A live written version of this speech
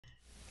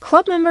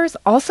Club members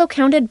also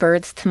counted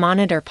birds to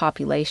monitor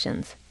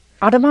populations.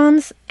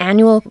 Audubon's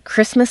annual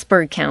Christmas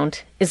bird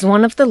count is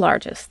one of the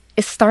largest.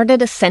 It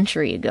started a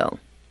century ago.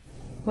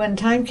 When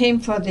time came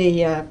for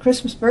the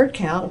Christmas bird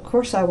count, of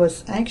course I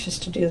was anxious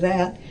to do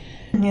that.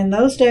 In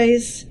those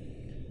days,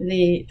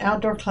 the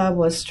outdoor club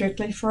was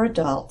strictly for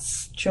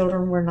adults.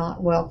 Children were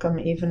not welcome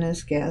even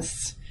as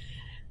guests.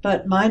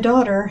 But my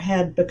daughter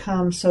had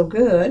become so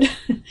good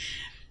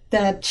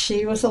that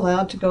she was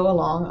allowed to go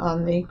along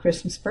on the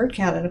Christmas bird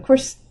count. And of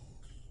course,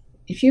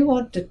 if you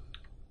want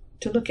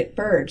to look at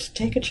birds,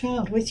 take a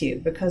child with you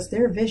because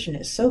their vision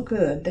is so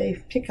good.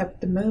 They pick up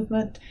the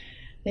movement.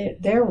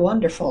 They're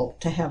wonderful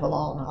to have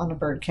along on a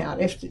bird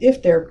count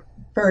if they're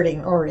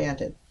birding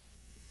oriented.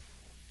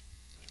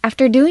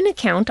 After doing a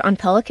count on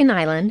Pelican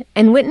Island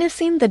and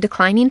witnessing the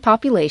declining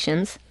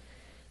populations,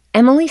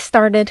 Emily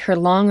started her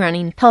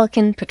long-running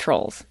pelican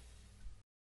patrols.